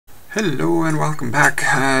Hello and welcome back.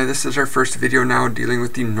 This is our first video now dealing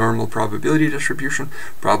with the normal probability distribution,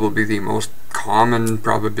 probably the most common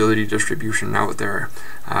probability distribution out there.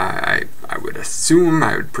 I would assume,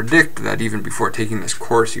 I would predict that even before taking this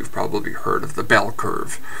course you've probably heard of the bell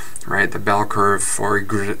curve, right? The bell curve for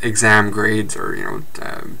exam grades, or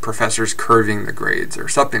professors curving the grades or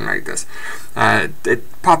something like this.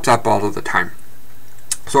 It pops up all of the time.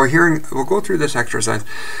 So here, we'll go through this exercise,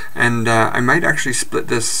 and I might actually split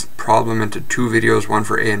this problem into two videos, one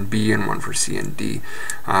for A and B and one for C and D,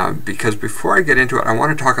 because before I get into it, I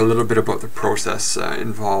want to talk a little bit about the process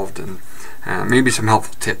involved and maybe some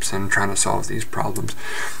helpful tips in trying to solve these problems.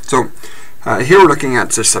 So here we're looking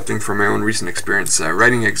at just something from my own recent experience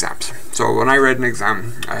writing exams. So when I write an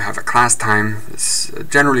exam, I have a class time. It's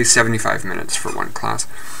generally 75 minutes for one class.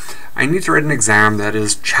 I need to write an exam that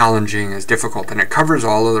is challenging, is difficult, and it covers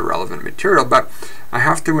all of the relevant material, but I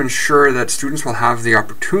have to ensure that students will have the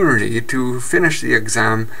opportunity to finish the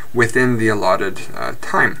exam within the allotted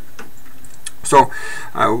time. So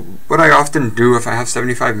what I often do, if I have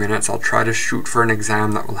 75 minutes, I'll try to shoot for an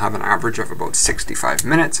exam that will have an average of about 65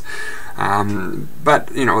 minutes. But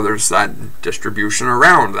there's that distribution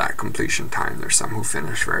around that completion time. There's some who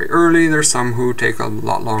finish very early, there's some who take a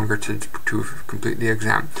lot longer to complete the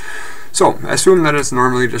exam. So assume that it's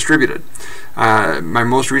normally distributed. My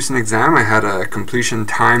most recent exam, I had a completion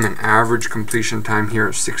time, an average completion time here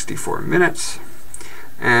of 64 minutes.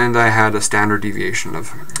 And I had a standard deviation of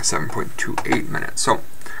 7.28 minutes. So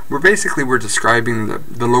we're describing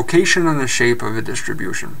the location and the shape of a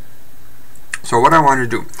distribution. So what I want to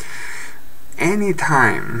do, any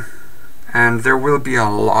time, and there will be a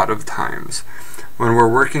lot of times, when we're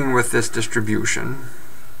working with this distribution,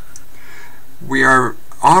 we are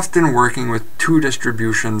often working with two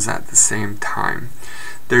distributions at the same time.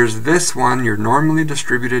 There's this one, your normally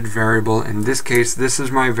distributed variable. In this case, this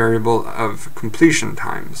is my variable of completion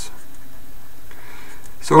times.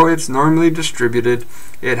 So it's normally distributed.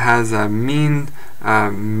 It has a mean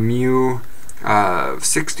mu of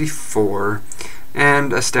 64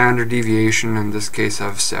 and a standard deviation, in this case,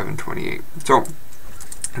 of 728. So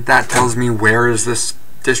that tells me where is this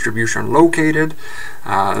distribution located.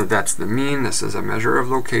 That's the mean. This is a measure of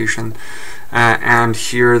location. And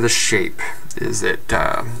here the shape. Is it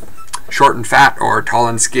short and fat or tall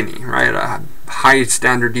and skinny, right? A high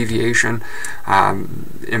standard deviation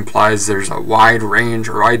implies there's a wide range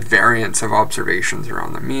or wide variance of observations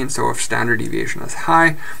around the mean. So if standard deviation is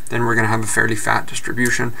high, then we're going to have a fairly fat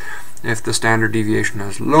distribution. If the standard deviation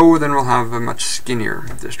is low, then we'll have a much skinnier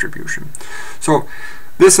distribution. So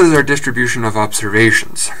this is our distribution of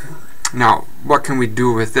observations. Now, what can we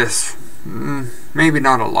do with this? Maybe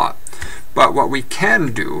not a lot. But what we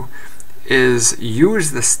can do is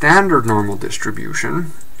use the standard normal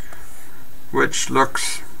distribution, which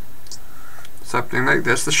looks something like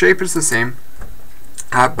this. The shape is the same,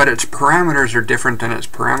 but its parameters are different and its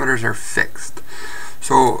parameters are fixed.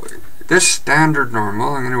 So this standard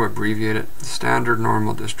normal, I'm going to abbreviate it, standard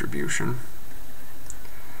normal distribution,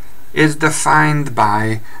 is defined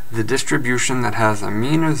by the distribution that has a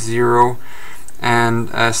mean of 0 and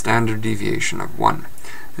a standard deviation of 1.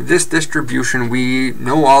 This distribution, we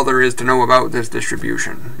know all there is to know about this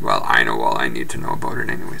distribution. Well, I know all I need to know about it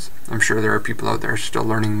anyways. I'm sure there are people out there still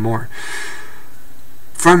learning more.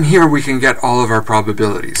 From here we can get all of our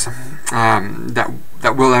probabilities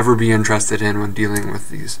that we'll ever be interested in when dealing with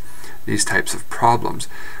these types of problems.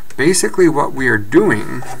 Basically what we are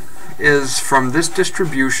doing is, from this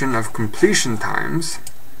distribution of completion times,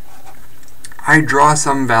 I draw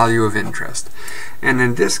some value of interest. And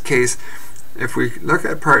in this case, if we look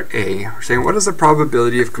at part A, we're saying what is the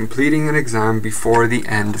probability of completing an exam before the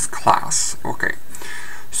end of class? Okay,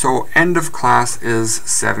 so end of class is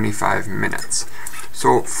 75 minutes.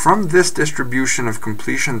 So from this distribution of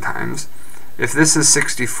completion times, if this is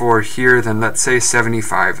 64 here, then let's say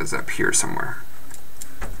 75 is up here somewhere.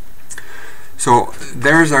 So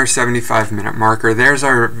there's our 75-minute marker. There's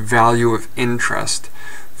our value of interest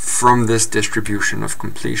from this distribution of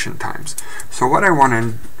completion times. So what I want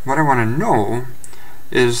to know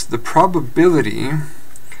is the probability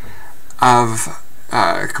of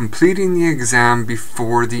completing the exam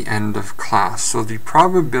before the end of class. So the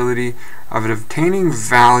probability of obtaining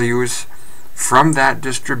values from that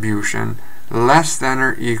distribution less than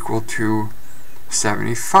or equal to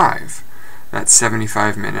 75. That's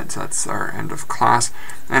 75 minutes. That's our end of class.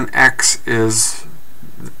 And x is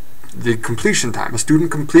the completion time, a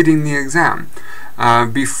student completing the exam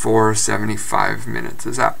before 75 minutes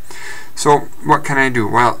is up. So what can I do?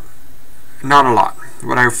 Well, Not a lot.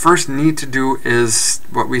 What I first need to do is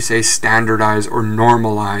what we say standardize or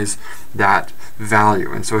normalize that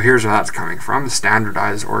value. And so here's where that's coming from,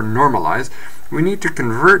 standardize or normalize. We need to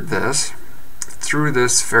convert this through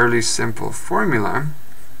this fairly simple formula.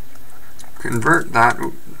 Convert that,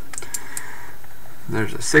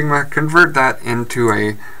 there's a sigma, convert that into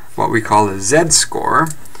a what we call a z-score,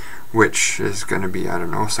 which is going to be, I don't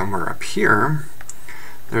know, somewhere up here.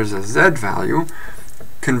 There's a z value.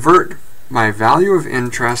 Convert my value of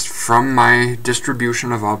interest from my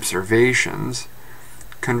distribution of observations,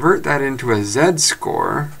 convert that into a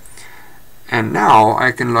z-score, and now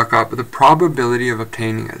I can look up the probability of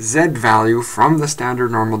obtaining a z value from the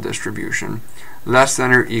standard normal distribution less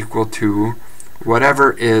than or equal to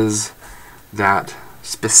whatever is that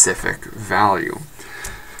specific value.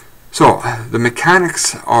 So the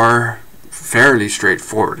mechanics are fairly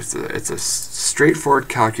straightforward. It's a straightforward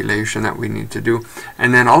calculation that we need to do.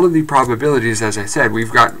 And then all of the probabilities, as I said,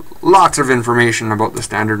 we've got lots of information about the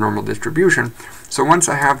standard normal distribution. So once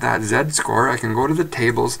I have that z-score, I can go to the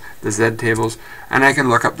tables, the z-tables, and I can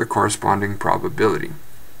look up the corresponding probability.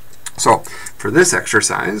 So for this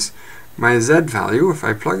exercise, my z value, if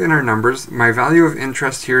I plug in our numbers, my value of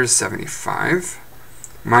interest here is 75,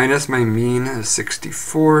 minus my mean is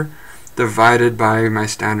 64, divided by my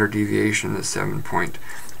standard deviation is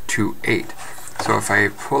 7.28. So if I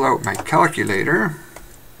pull out my calculator,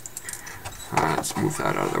 let's move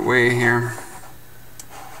that out of the way here.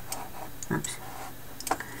 Oops.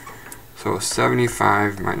 So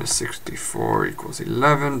 75 minus 64 equals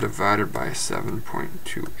 11 divided by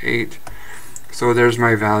 7.28. So there's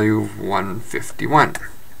my value of 151.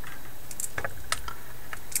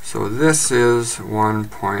 So this is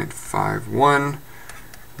 1.51.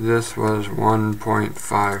 This was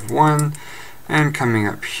 1.51. And coming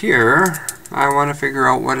up here, I want to figure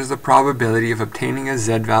out what is the probability of obtaining a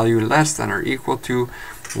z value less than or equal to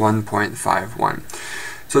 1.51.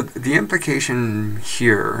 So the implication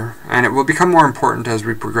here, and it will become more important as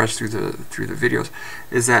we progress through the videos,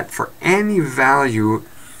 is that for any value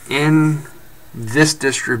in this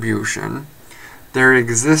distribution, there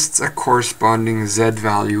exists a corresponding z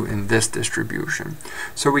value in this distribution.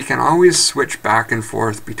 So we can always switch back and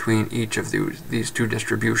forth between each of these two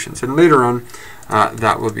distributions. And later on,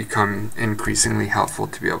 that will become increasingly helpful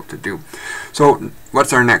to be able to do. So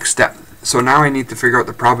what's our next step? So now I need to figure out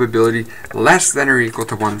the probability less than or equal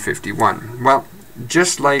to 151. Well,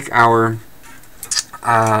 just like our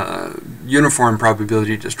uniform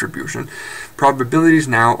probability distribution, probabilities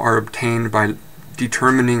now are obtained by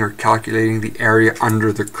determining or calculating the area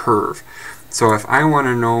under the curve. So if I want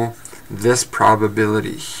to know this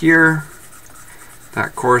probability here,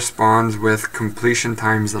 that corresponds with completion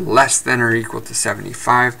times less than or equal to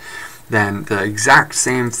 75, then the exact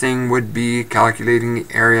same thing would be calculating the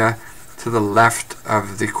area to the left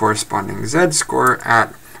of the corresponding z-score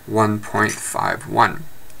at 1.51.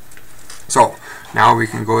 So now we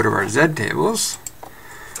can go to our z-tables.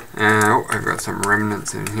 Oh, I've got some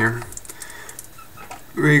remnants in here.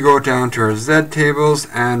 We go down to our z-tables,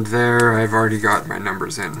 and there I've already got my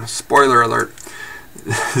numbers in. Spoiler alert,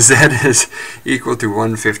 z is equal to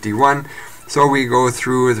 151. So we go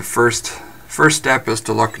through the first step is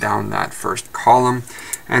to look down that first column,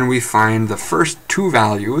 and we find the first two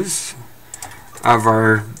values of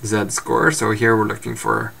our z-score. So here we're looking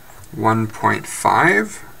for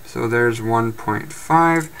 1.5. So there's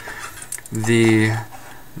 1.5. The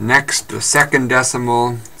second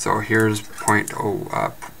decimal, so here's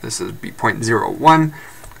this is 0.01.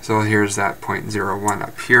 So here's that 0.01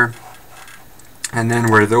 up here. And then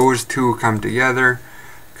where those two come together,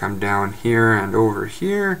 come down here and over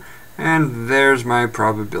here, and there's my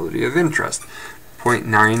probability of interest,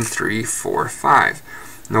 0.9345.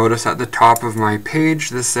 Notice at the top of my page,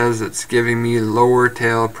 this says it's giving me lower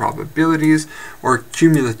tail probabilities or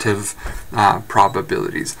cumulative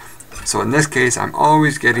probabilities. So in this case, I'm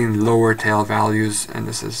always getting lower tail values, and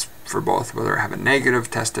this is for both, whether I have a negative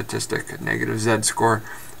test statistic, a negative z-score,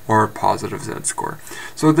 or a positive z-score.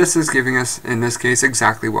 So this is giving us, in this case,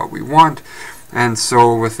 exactly what we want. And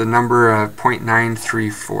so with the number of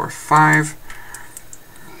 0.9345,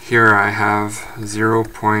 here I have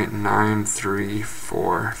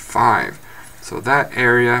 0.9345. So that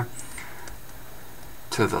area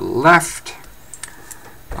to the left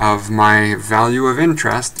of my value of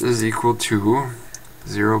interest is equal to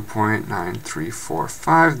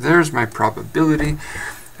 0.9345. There's my probability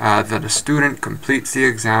that a student completes the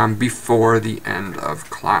exam before the end of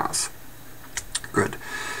class. Good.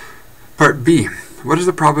 Part B. what is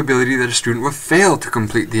the probability that a student will fail to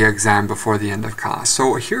complete the exam before the end of class?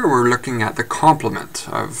 So here we're looking at the complement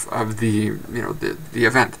of the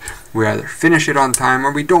event. We either finish it on time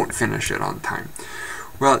or we don't finish it on time.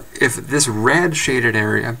 Well, if this red shaded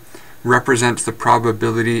area represents the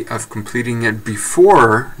probability of completing it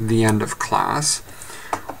before the end of class,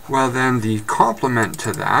 well then the complement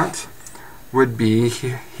to that would be,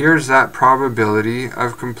 here's that probability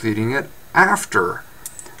of completing it after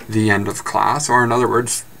the end of class, or in other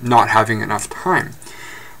words, not having enough time,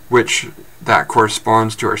 which that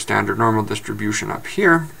corresponds to our standard normal distribution up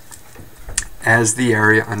here as the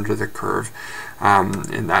area under the curve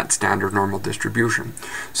in that standard normal distribution.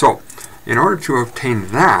 So in order to obtain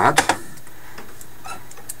that,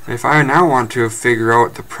 if I now want to figure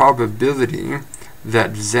out the probability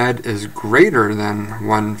that z is greater than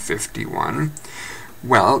 151,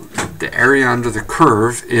 well, the area under the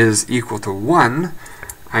curve is equal to 1.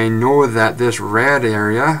 I know that this red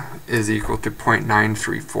area is equal to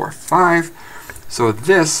 0.9345, so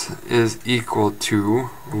this is equal to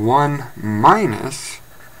 1 minus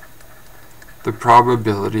the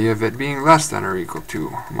probability of it being less than or equal to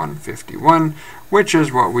 151, which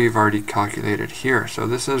is what we've already calculated here. So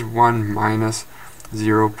this is 1 minus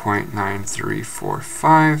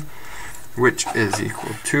 0.9345, which is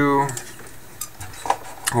equal to,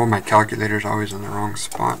 oh, my calculator's always in the wrong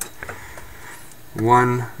spot.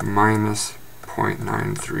 1 minus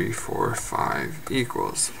 0.9345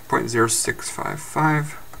 equals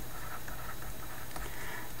 0.0655.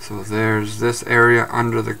 So there's this area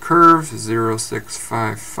under the curve,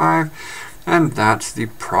 0.0655, and that's the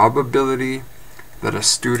probability that a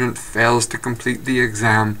student fails to complete the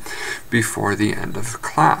exam before the end of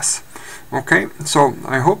class. Okay, so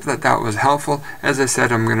I hope that that was helpful. As I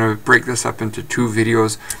said, I'm going to break this up into 2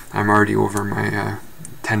 videos. I'm already over my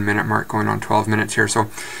 10-minute mark, going on 12 minutes here, so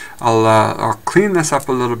I'll clean this up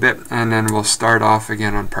a little bit, and then we'll start off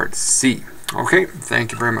again on part C. Okay,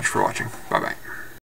 thank you very much for watching. Bye-bye.